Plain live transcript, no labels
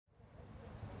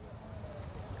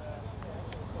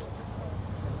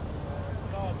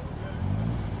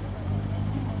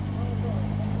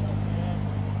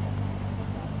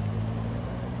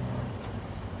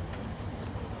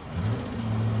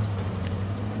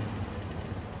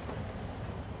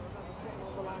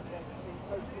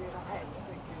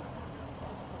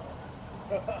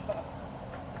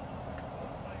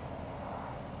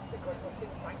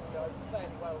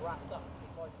fairly well wrapped up.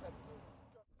 Quite sensible.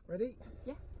 Ready?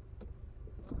 Yeah.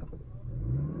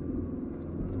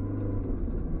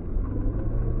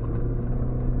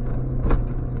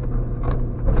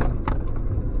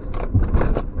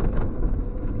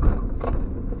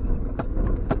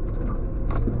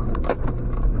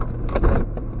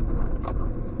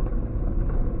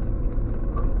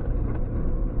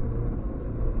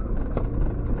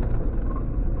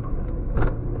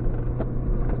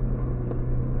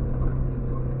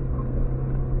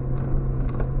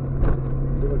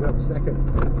 Second.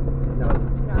 No.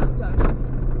 No, don't.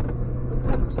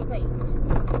 Attempt fate.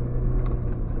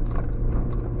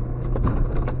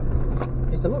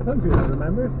 It's a lot bumpier than I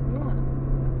remember. Yeah.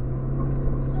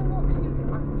 So not too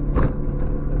dramatic.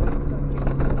 Don't jinx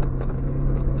it.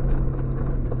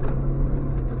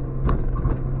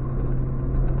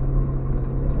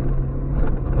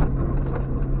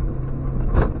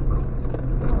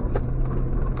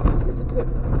 This is a bit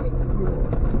more.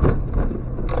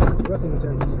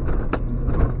 Ruffingtons.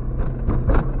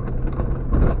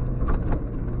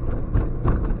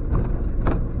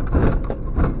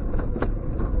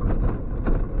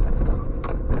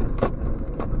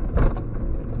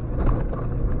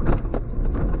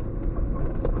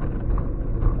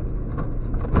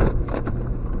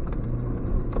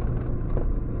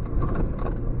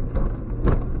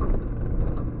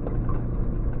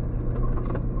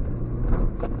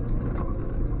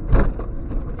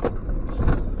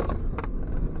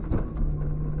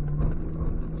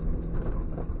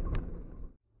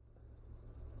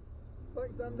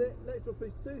 Thanks Andy. Next up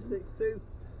is 262,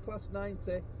 class 90,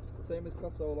 the same as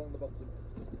class O along the bottom.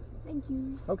 Thank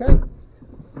you. Okay.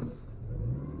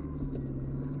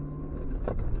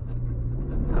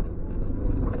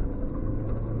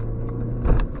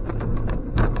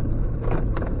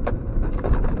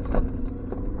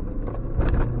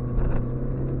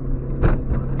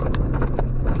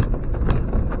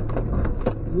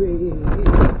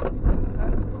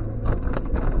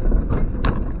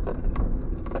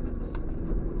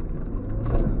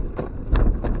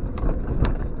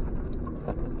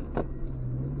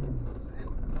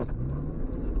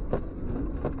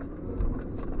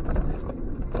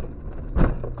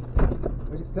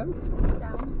 Down?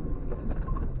 Down.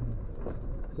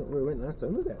 That's not where we went last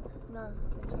time, was it? No,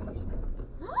 they changed it.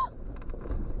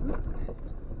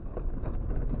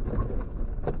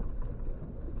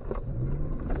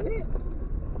 Yeah.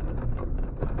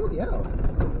 Bloody hell.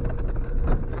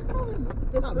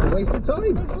 That That was a waste of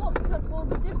time. They blocked up all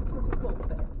the difficult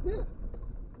bits. Yeah.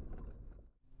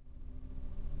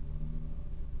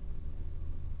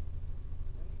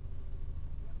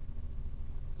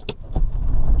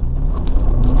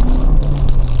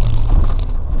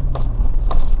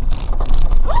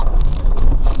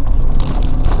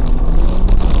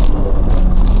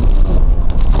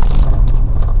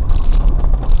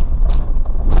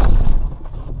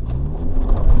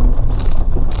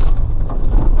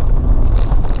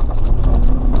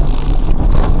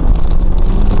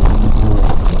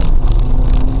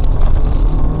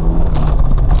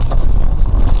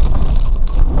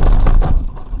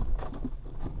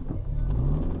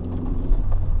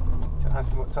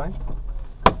 Time?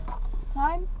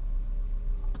 Time?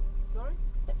 Sorry?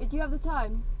 Do you have the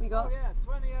time we got? Oh yeah,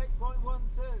 28.12.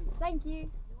 Thank you.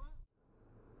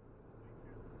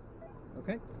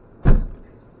 Okay.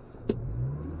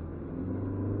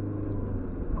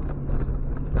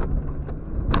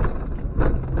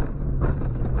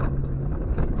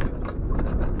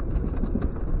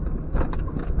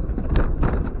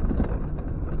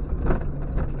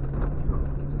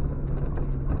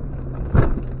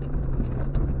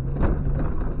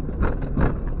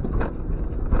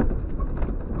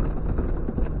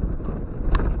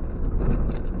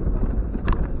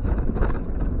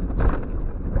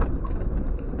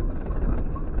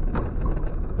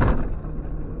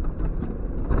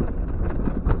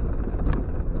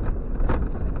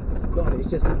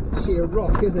 Just sheer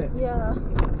rock, isn't it? Yeah. Isn't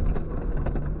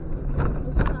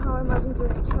that how I imagine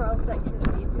doing a trial section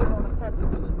if you're on a pebble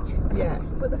beach? Yeah.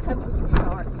 But the pebbles are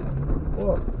sharp.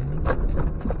 Oh.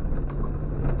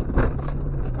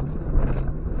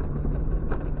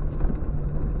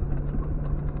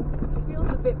 It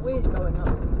feels a bit weird going up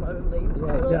slowly.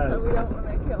 Yeah, it but does. also we don't want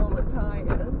to kill the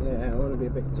tyres. Yeah, I want to be a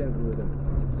bit gentle with them.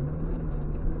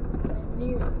 And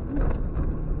you.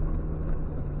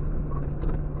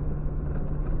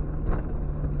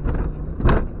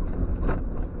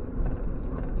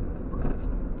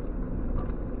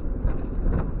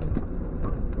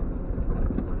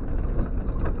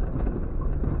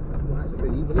 Well, that's a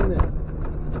bit evil, isn't it?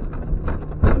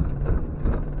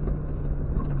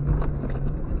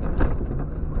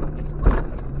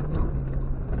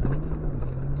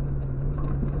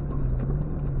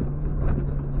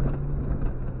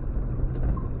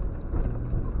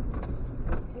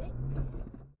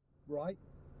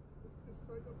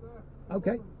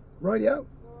 Okay, rightio.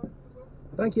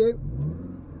 Thank you.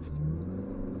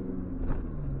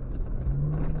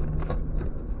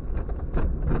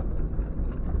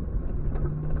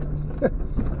 I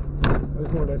was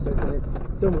more or less saying,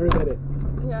 don't worry about it.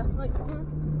 Yeah, like, I'm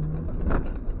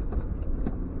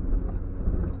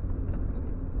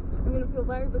gonna feel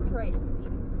very betrayed if it's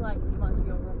even slightly like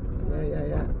your rocky.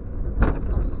 Yeah.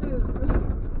 I'll sue.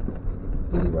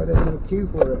 This is why there's no queue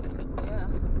for it. Yeah.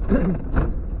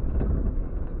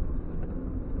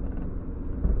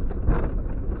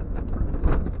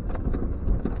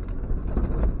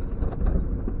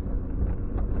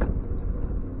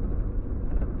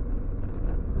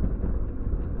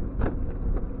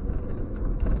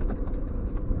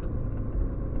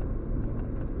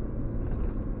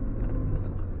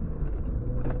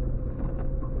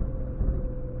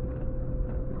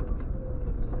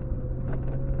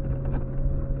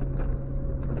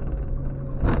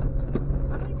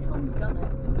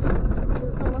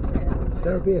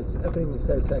 There'll be a thing that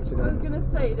says section I was gonna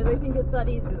say, do they think it's that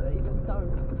easy that you just don't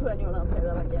put anyone else here?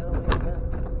 They're like, yeah, I'll make it.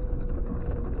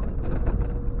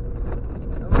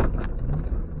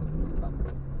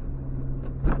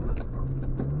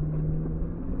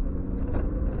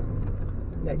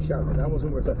 Next shot, that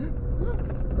wasn't worth it.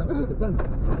 That was just a bump.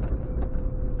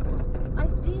 I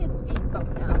see a speed bump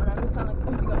now, and I'm just kind of like,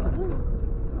 oh my god.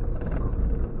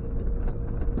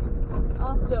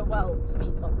 After, well,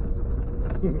 speed bumps.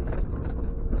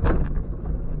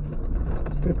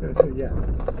 Yeah.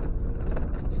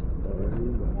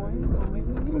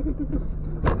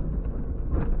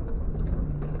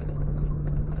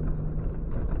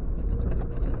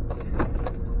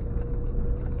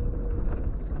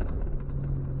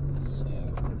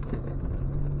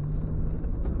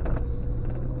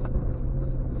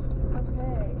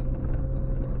 Okay.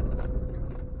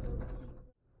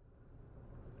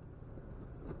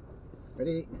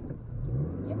 Ready?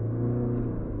 Yep.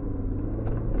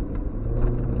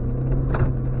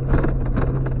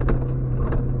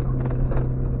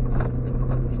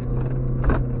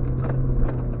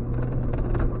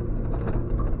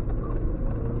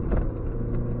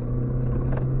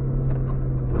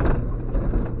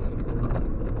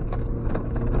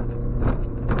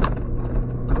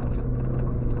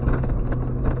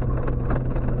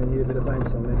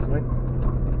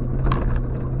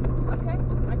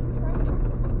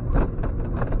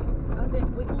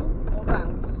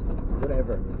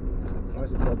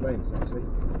 Actually.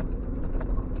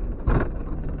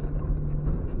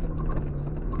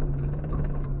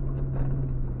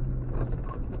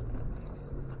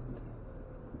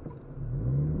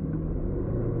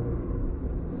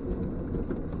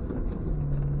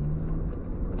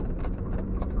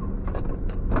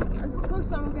 I suppose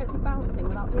someone gets bouncing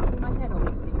without hitting my head on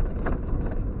the ceiling.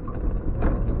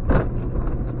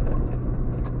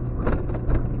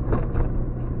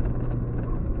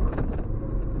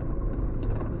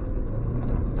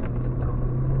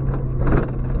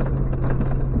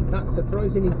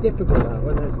 Surprisingly difficult that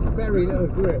when there's very little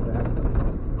grip there.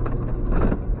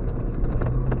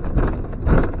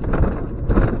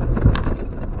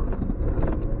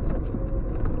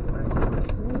 That's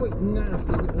quite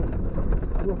nasty little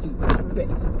rocky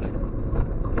bits.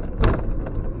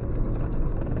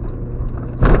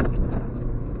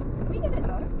 We did it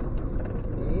though.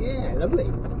 Yeah,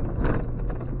 lovely.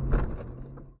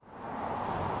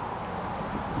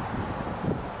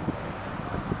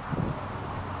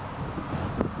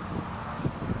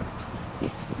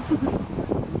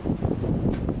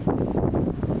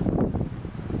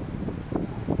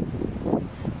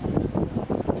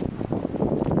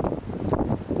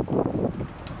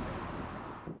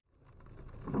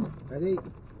 Ready?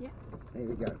 Yeah. Here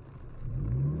we go.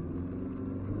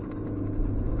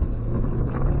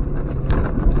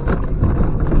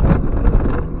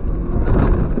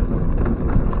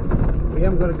 We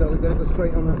haven't got to go, we've got to go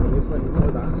straight on after this one, you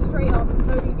know that. Straight on,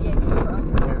 no deviation for us.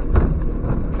 Yeah.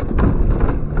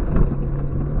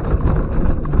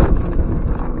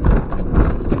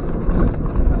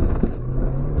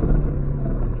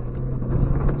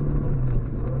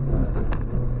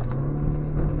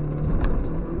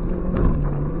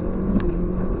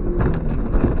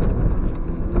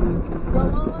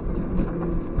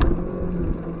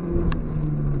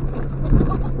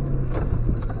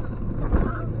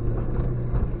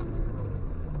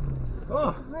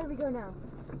 Where do we go now?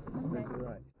 Okay.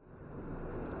 Right.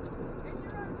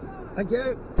 Thank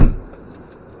you.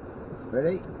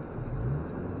 Ready?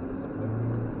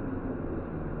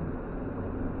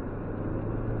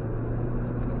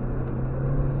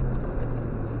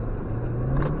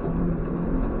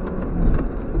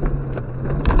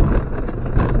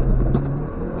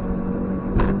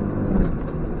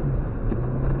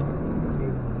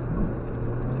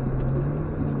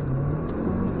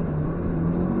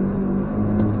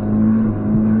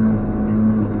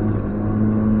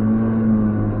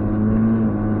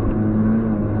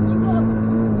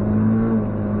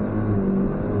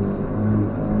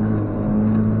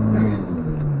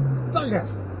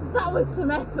 That was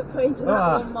some effort put into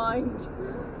that one, mind.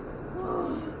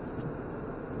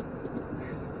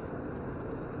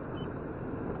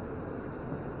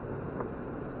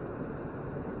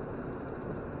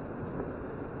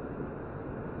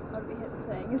 How did we hit the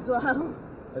thing as well? I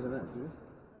don't know, do you?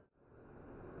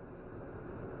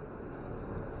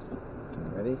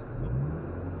 Ready?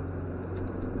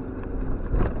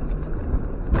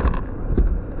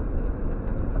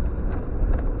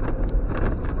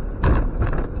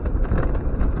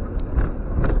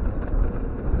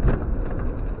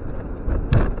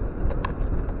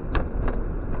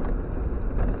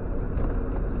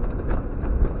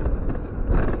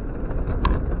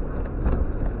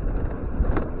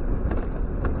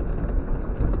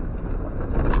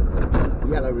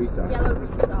 Yellow restart. Yellow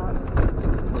restart.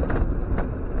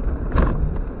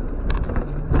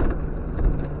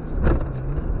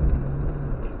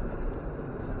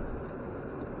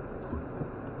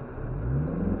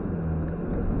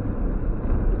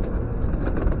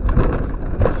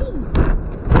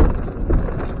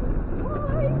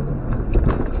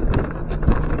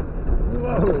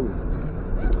 Whoa!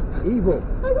 Evil!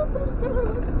 I got so scared I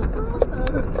went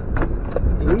soprano.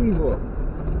 Evil!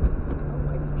 Oh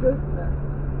my goodness.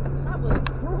 That was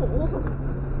cruel.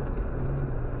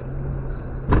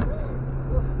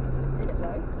 Did it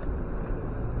though?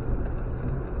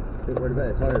 Bit worried about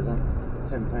the tyres, huh?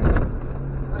 £10.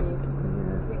 Are you?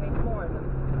 Yeah. Do you think maybe more in them?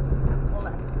 Or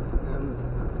less?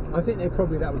 I think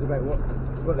that was about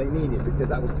what they needed, because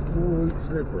that was quite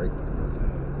slippery.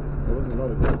 There wasn't a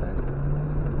lot of it there.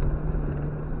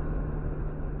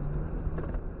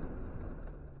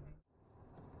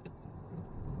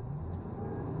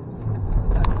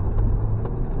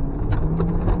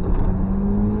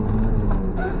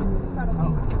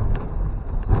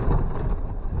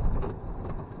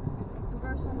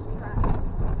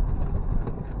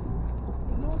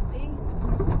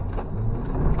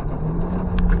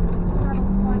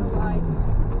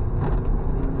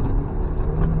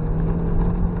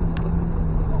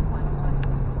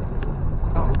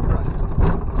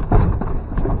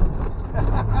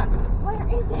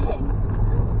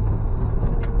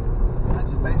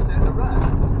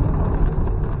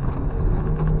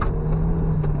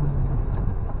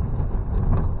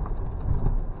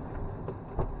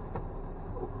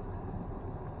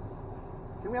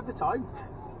 Can we have the time?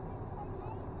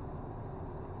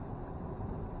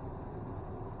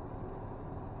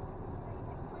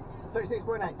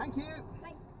 $36.8. Thank you.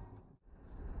 Thanks.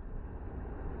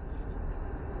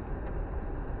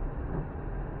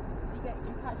 Did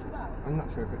you catch you out? I'm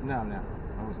not sure if it. No,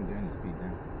 I wasn't doing any speed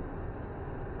there.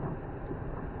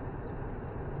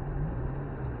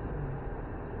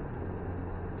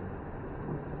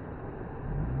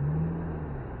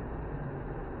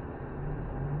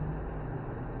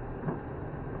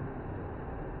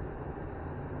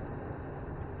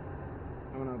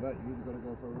 I don't know about you, you've got to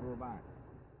go for a little back.